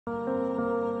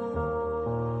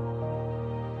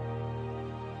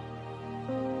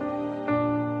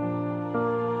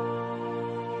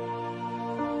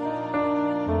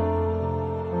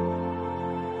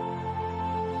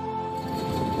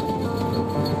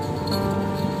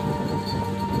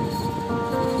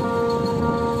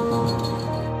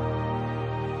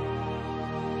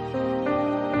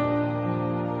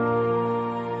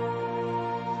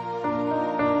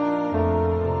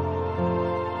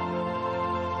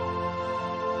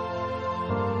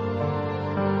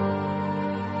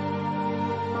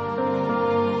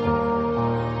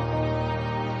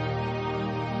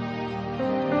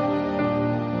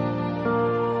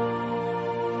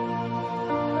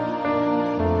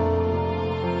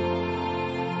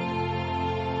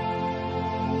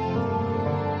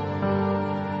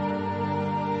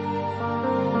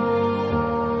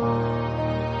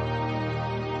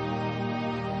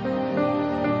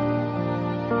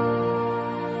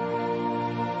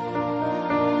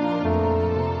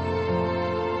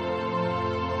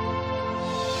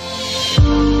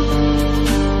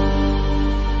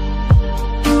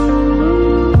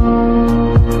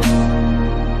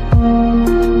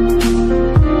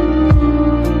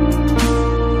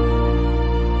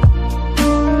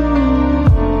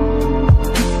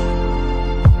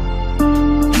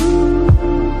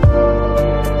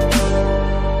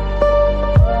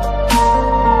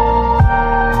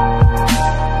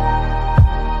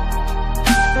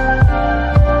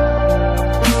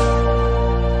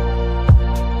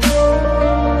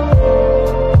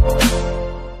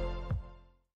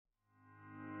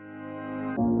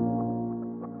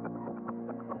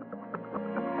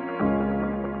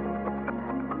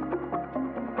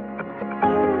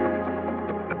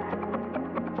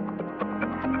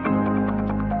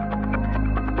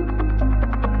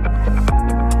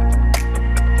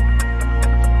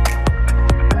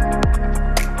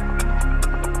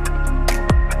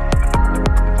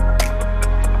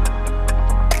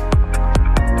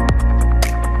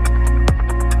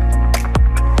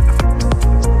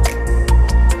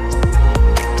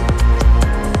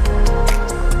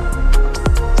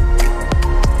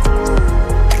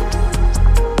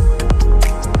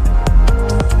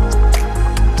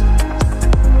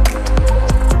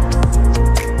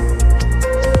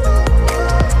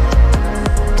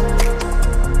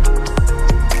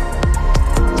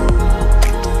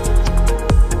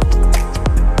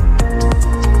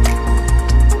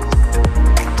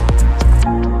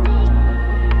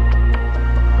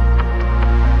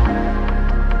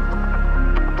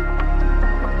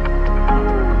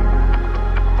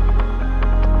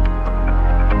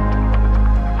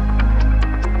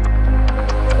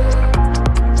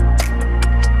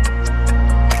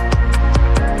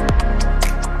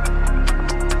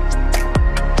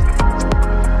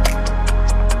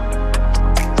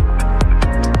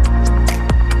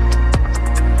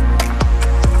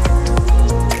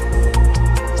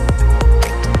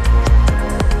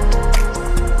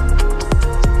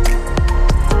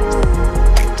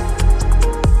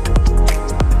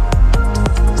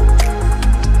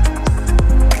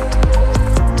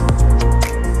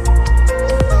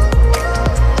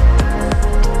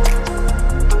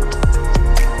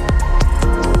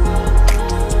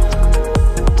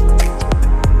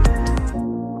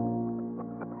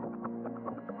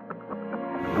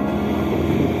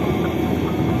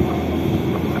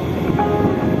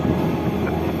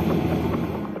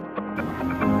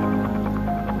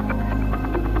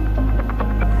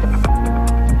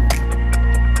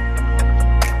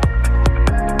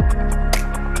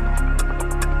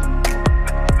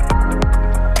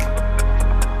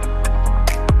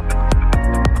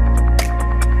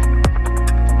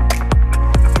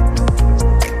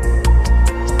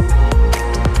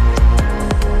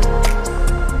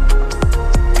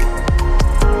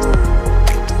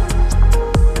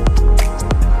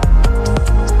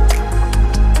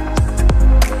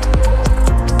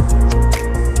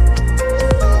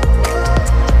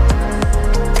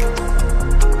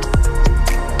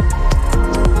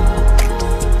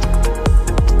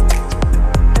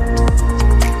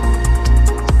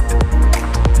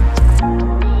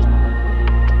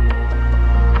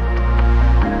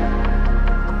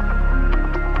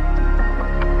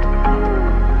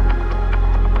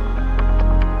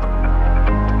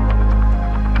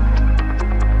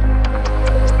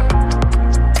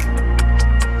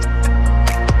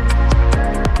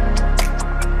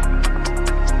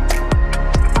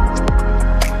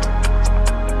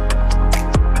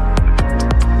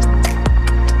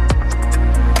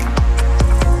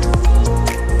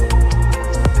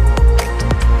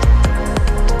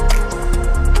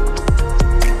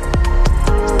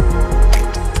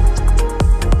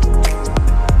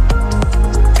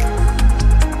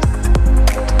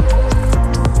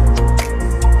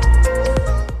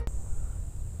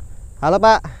Halo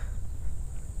Pak.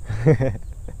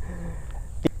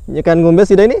 Nyekan ngombe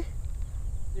sih ini?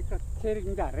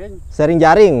 Sering jaring. Sering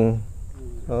jaring.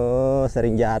 Oh,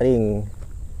 sering jaring.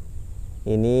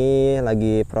 Ini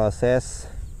lagi proses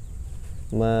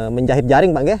menjahit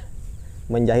jaring Pak, nggih?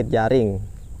 Menjahit jaring.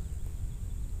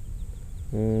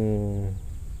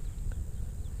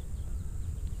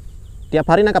 Tiap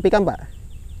hari nangkap ikan Pak?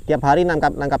 Tiap hari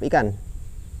nangkap ikan?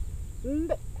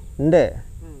 Ndek.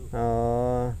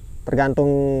 Oh,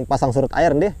 tergantung pasang surut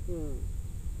air ndeh.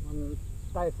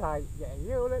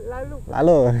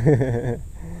 Lalu.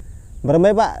 Berembe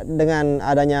Pak dengan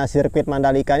adanya sirkuit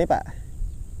Mandalika ini Pak?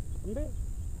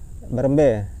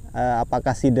 Berembe.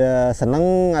 Apakah Sida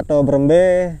seneng atau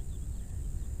berembe?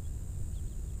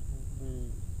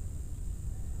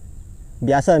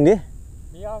 Biasa ndeh?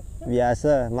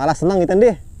 Biasa. Malah seneng gitu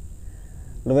ndeh.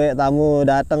 Lebih tamu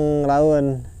datang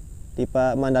lawan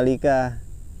tipe Mandalika.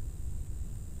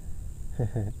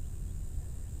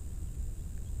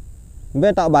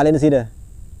 Mbak tak balen sih dah.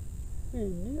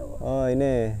 Oh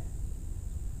ini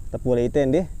tepul itu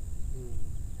deh.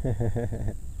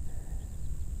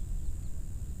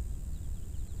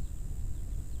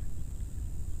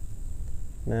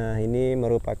 Nah ini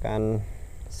merupakan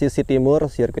sisi timur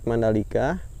sirkuit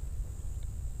Mandalika.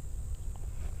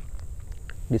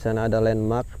 Di sana ada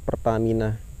landmark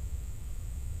Pertamina.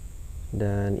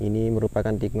 Dan ini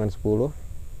merupakan tikungan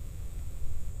 10.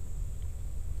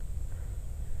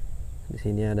 Di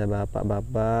sini ada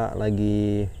bapak-bapak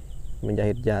lagi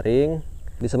menjahit jaring.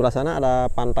 Di sebelah sana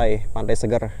ada pantai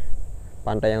segar.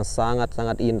 Pantai yang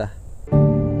sangat-sangat indah.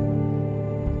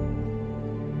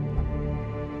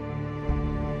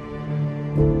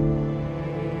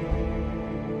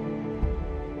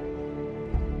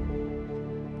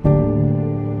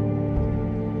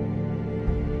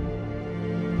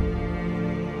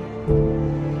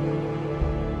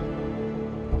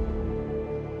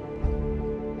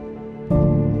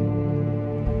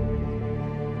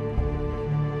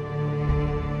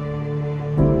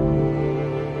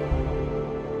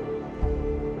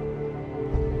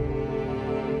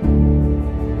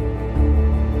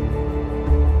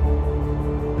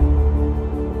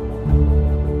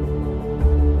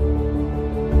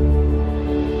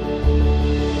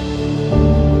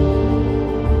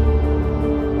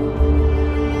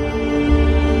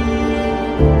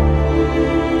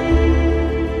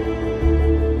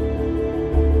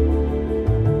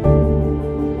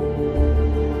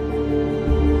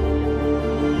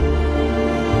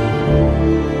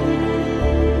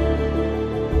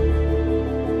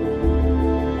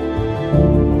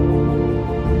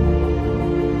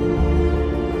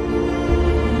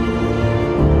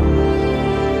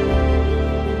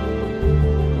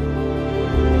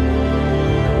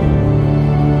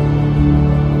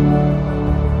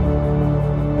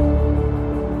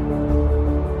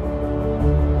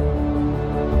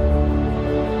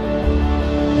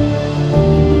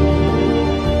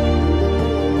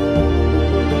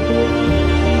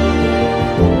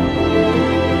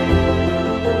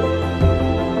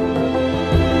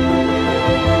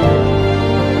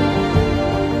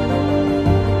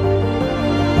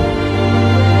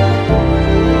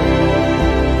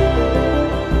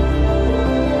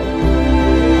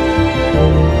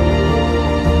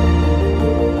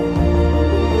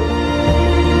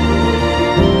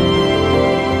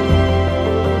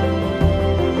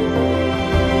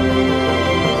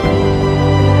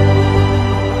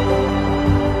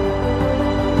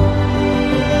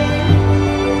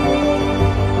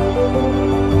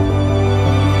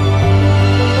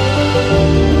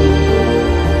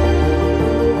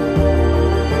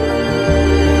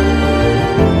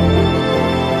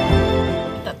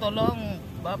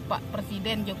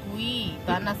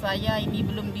 Tanah saya ini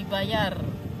belum dibayar.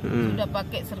 Sudah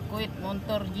pakai sirkuit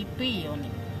motor GP ini.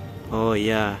 Oh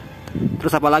iya.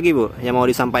 Terus apa lagi Bu yang mau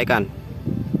disampaikan?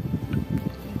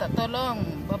 Minta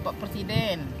tolong Bapak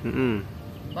Presiden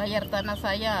bayar tanah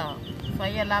saya.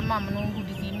 Saya lama menunggu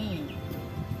di sini.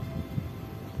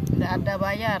 Tidak ada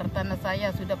bayar tanah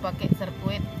saya, sudah pakai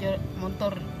sirkuit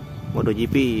motor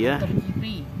MotoGP ya. MotoGP.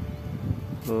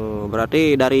 Oh,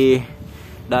 berarti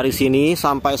dari sini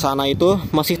sampai sana itu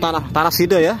masih tanah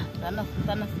Sida ya? Tanah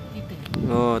itu.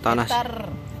 Oh, tanah hektar.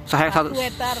 1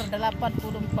 hektar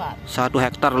 84. 1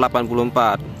 hektar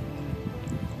 84.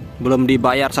 Belum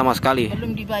dibayar sama sekali.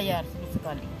 Belum dibayar sama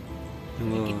sekali.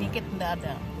 Dikit-dikit tidak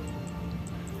ada.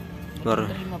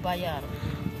 Terima bayar.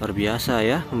 Luar biasa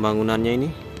ya pembangunannya ini.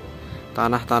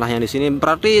 Tanah-tanah yang di sini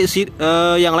berarti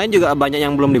yang lain juga banyak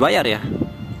yang belum dibayar ya?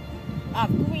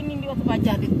 Aku ini di waktu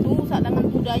baca itu saat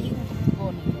dengan budaya.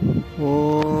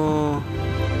 Oh.